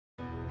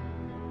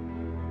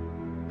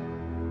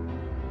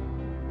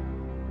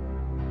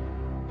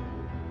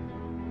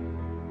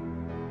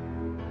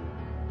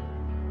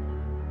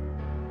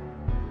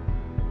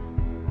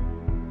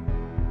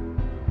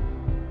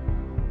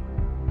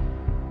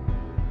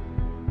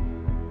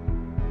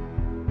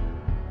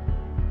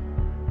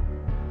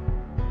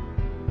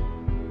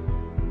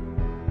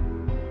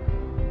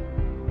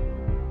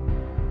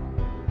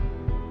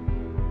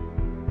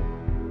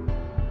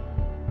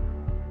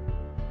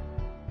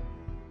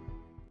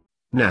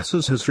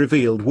NASA has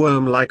revealed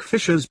worm-like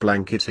fissures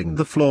blanketing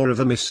the floor of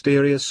a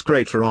mysterious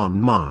crater on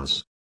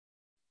Mars.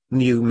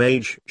 New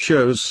image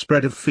shows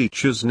spread of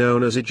features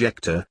known as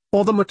ejecta,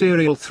 or the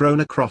material thrown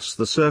across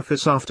the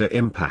surface after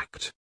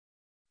impact.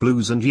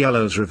 Blues and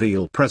yellows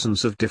reveal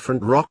presence of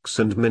different rocks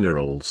and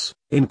minerals,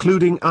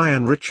 including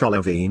iron-rich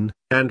olivine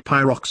and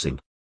pyroxene.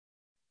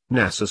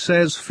 NASA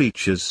says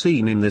features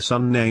seen in this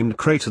unnamed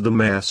crater, the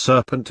Mare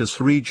Serpentis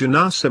region,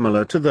 are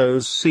similar to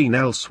those seen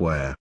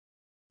elsewhere.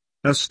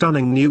 A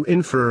stunning new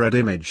infrared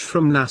image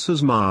from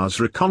NASA's Mars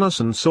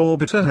Reconnaissance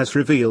Orbiter has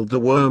revealed the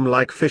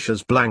worm-like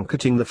fissures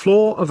blanketing the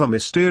floor of a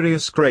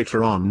mysterious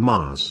crater on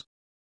Mars.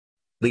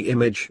 The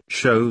image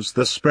shows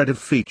the spread of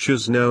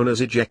features known as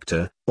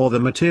ejecta, or the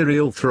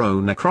material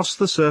thrown across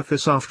the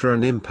surface after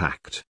an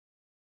impact.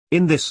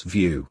 In this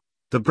view,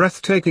 the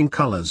breathtaking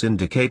colors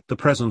indicate the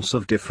presence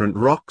of different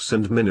rocks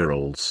and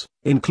minerals,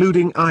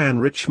 including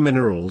iron-rich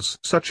minerals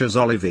such as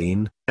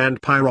olivine and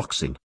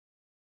pyroxene.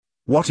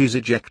 What is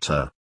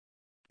ejecta?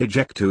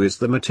 Ejecta is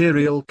the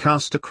material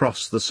cast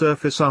across the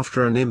surface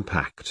after an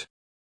impact.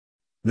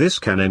 This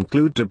can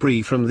include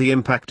debris from the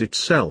impact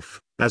itself,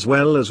 as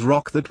well as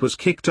rock that was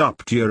kicked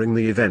up during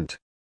the event.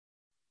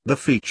 The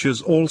features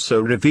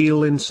also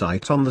reveal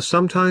insight on the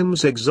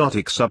sometimes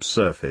exotic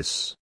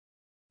subsurface.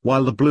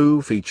 While the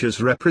blue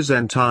features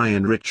represent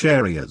iron-rich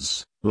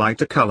areas,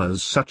 lighter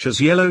colors such as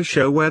yellow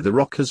show where the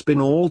rock has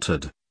been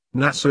altered,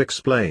 NASA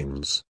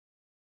explains.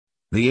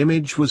 The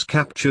image was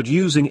captured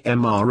using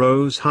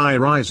MRO's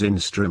high-rise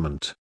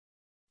instrument.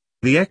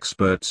 The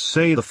experts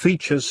say the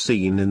features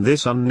seen in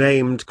this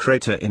unnamed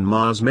crater in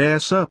Mars' Mare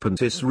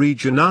Serpentis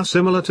region are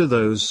similar to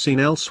those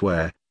seen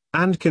elsewhere,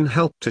 and can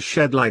help to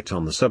shed light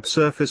on the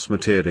subsurface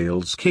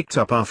materials kicked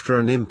up after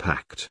an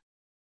impact.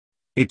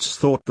 It's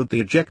thought that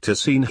the ejecta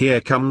seen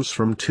here comes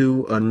from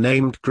two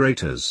unnamed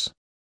craters.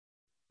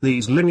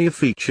 These linear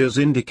features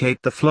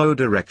indicate the flow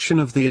direction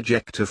of the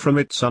ejecta from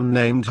its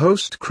unnamed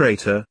host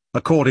crater,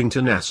 according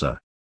to NASA.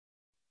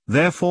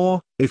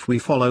 Therefore, if we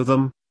follow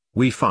them,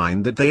 we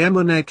find that they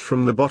emanate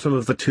from the bottom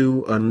of the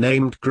two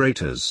unnamed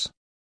craters.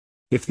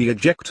 If the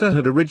ejecta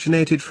had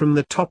originated from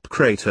the top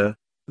crater,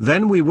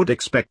 then we would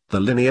expect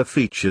the linear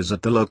features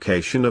at the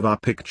location of our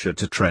picture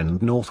to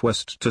trend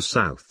northwest to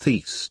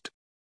southeast.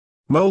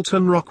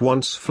 Molten rock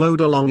once flowed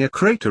along a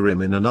crater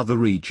rim in another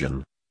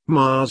region,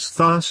 Mars'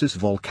 Fissures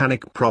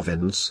volcanic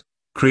province,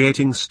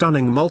 creating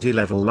stunning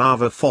multi-level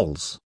lava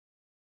falls.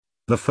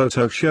 The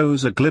photo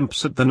shows a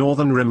glimpse at the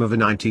northern rim of a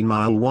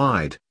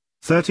 19-mile-wide,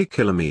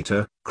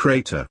 30-kilometer,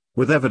 crater,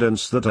 with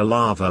evidence that a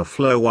lava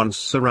flow once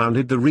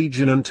surrounded the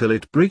region until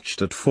it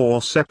breached at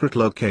 4 separate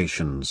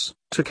locations,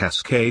 to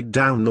cascade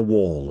down the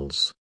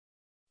walls.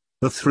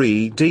 The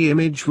 3D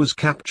image was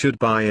captured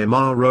by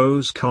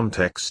MRO's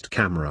context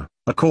camera,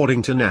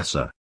 according to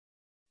NASA.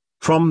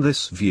 From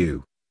this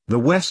view, the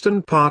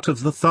western part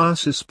of the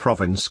Fissures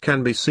province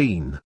can be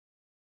seen.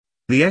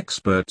 The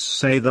experts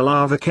say the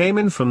lava came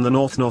in from the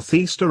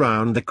north-northeast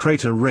around the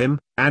crater rim,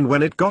 and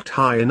when it got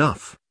high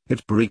enough,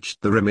 it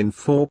breached the rim in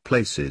 4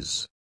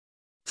 places.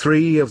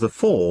 3 of the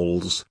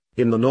falls,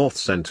 in the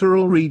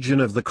north-central region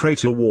of the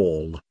crater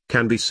wall,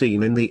 can be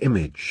seen in the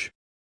image.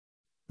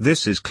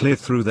 This is clear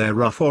through their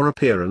rougher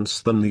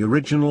appearance than the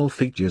original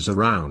features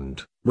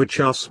around, which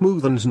are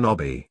smooth and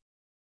knobby.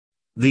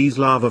 These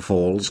lava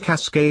falls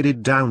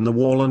cascaded down the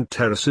wall and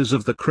terraces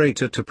of the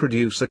crater to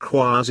produce a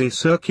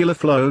quasi-circular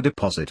flow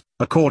deposit,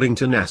 according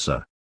to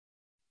NASA.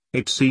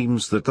 It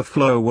seems that the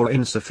flow were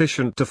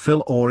insufficient to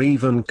fill or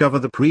even cover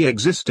the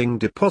pre-existing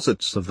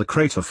deposits of the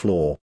crater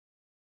floor.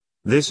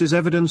 This is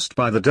evidenced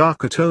by the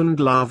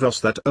darker-toned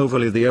lavas that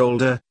overlay the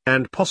older,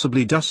 and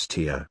possibly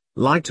dustier,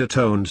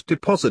 lighter-toned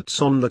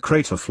deposits on the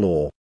crater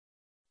floor.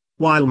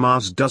 While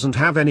Mars doesn't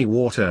have any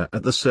water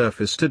at the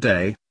surface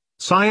today,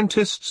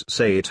 scientists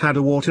say it had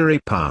a watery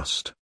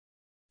past.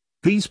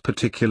 These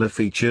particular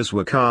features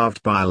were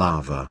carved by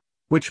lava,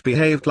 which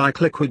behaved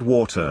like liquid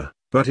water,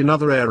 but in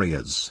other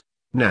areas,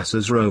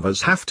 NASA's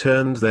rovers have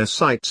turned their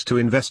sights to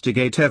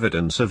investigate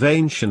evidence of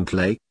ancient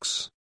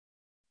lakes.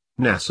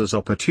 NASA's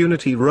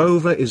Opportunity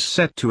rover is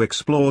set to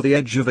explore the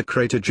edge of a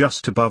crater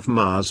just above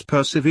Mars'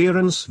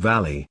 Perseverance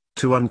Valley,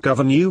 to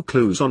uncover new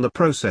clues on the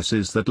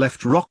processes that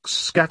left rocks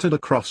scattered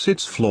across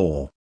its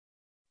floor.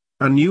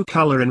 A new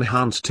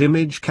color-enhanced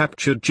image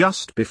captured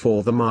just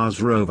before the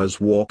Mars rover's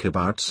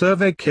walkabout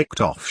survey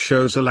kicked off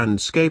shows a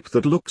landscape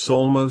that looks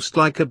almost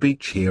like a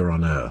beach here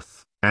on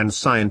Earth, and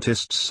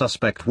scientists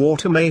suspect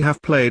water may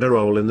have played a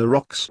role in the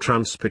rock's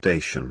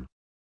transportation.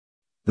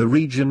 The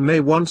region may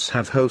once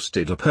have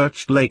hosted a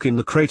perched lake in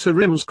the crater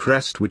rim's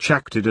crest which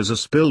acted as a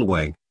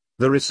spillway,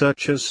 the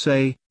researchers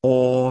say,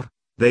 or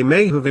they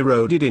may have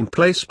eroded in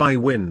place by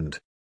wind.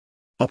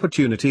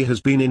 Opportunity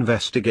has been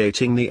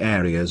investigating the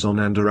areas on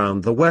and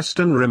around the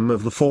western rim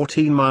of the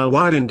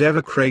 14-mile-wide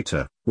Endeavour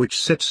crater,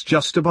 which sits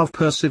just above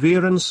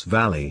Perseverance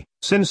Valley,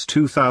 since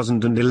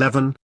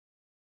 2011.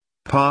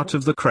 Part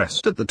of the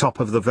crest at the top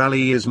of the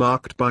valley is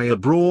marked by a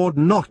broad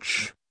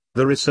notch,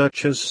 the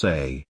researchers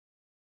say.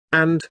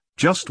 And,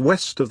 Just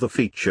west of the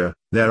feature,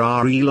 there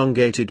are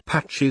elongated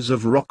patches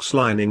of rocks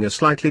lining a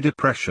slightly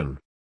depression.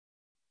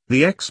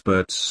 The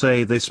experts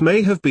say this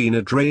may have been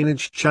a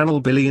drainage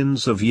channel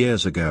billions of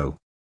years ago.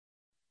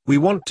 We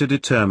want to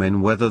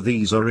determine whether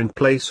these are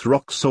in-place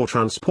rocks or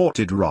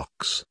transported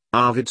rocks,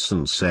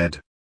 Arvidsson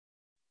said.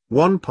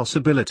 One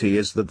possibility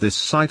is that this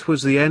site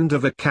was the end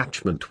of a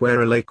catchment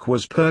where a lake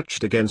was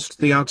perched against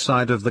the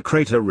outside of the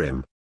crater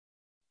rim.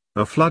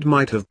 A flood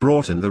might have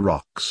brought in the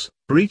rocks,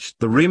 breached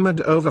the rim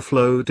and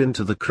overflowed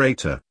into the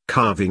crater,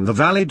 carving the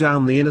valley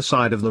down the inner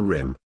side of the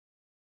rim.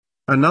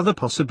 Another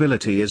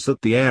possibility is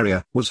that the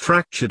area was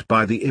fractured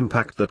by the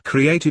impact that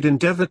created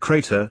Endeavour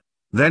crater,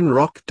 then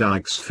rock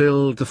dikes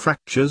filled the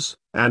fractures,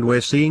 and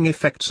we're seeing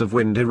effects of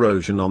wind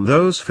erosion on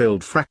those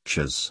filled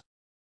fractures.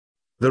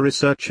 The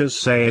researchers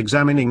say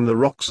examining the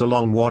rocks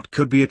along what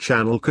could be a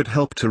channel could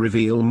help to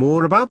reveal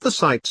more about the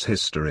site's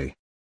history.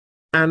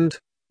 And,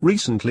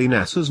 recently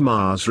NASA's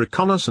Mars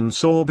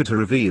Reconnaissance Orbiter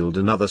revealed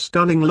another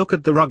stunning look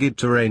at the rugged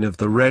terrain of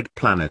the Red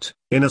Planet,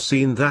 in a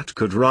scene that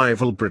could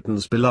rival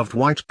Britain's beloved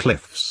White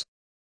Cliffs.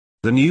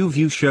 The new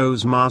view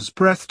shows Mars'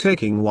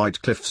 breathtaking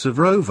white cliffs of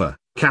rover,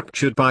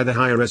 captured by the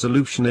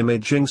high-resolution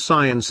imaging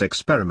science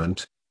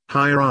experiment,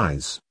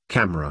 HiRISE,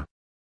 camera.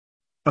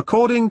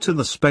 According to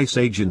the space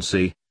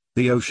agency,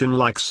 the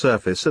ocean-like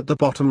surface at the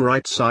bottom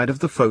right side of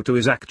the photo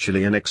is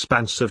actually an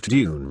expanse of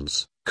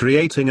dunes,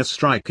 creating a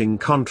striking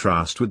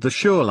contrast with the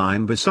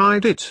shoreline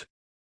beside it.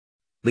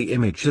 The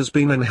image has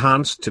been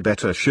enhanced to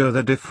better show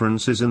the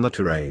differences in the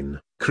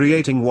terrain,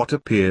 creating what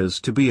appears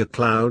to be a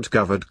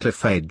cloud-covered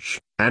cliff edge,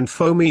 and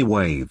foamy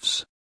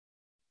waves.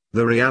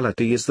 The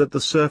reality is that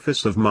the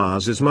surface of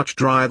Mars is much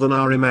drier than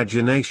our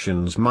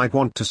imaginations might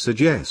want to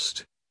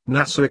suggest,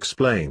 NASA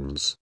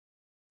explains.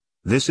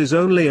 This is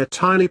only a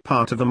tiny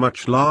part of a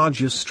much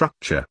larger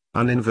structure,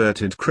 an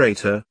inverted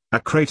crater, a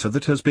crater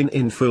that has been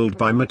infilled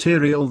by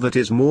material that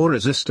is more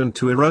resistant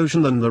to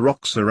erosion than the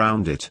rocks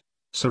around it,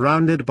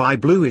 surrounded by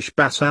bluish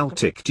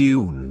basaltic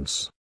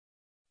dunes.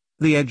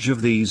 The edge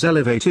of these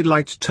elevated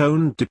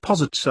light-toned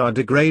deposits are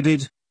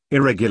degraded,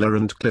 irregular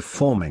and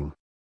cliff-forming.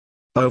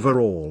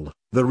 Overall,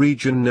 the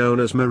region known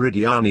as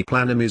Meridiani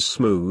Planum is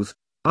smooth,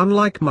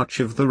 unlike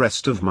much of the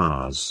rest of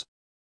Mars.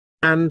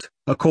 And,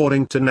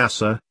 according to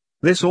NASA,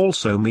 this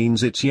also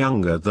means it's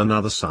younger than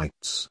other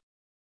sites.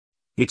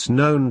 It's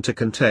known to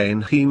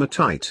contain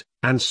hematite,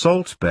 and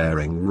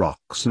salt-bearing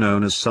rocks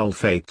known as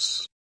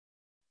sulfates.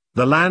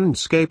 The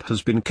landscape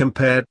has been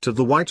compared to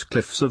the White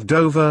Cliffs of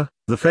Dover,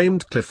 the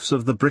famed cliffs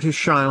of the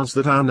British Isles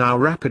that are now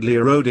rapidly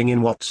eroding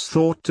in what's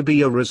thought to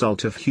be a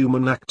result of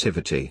human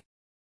activity.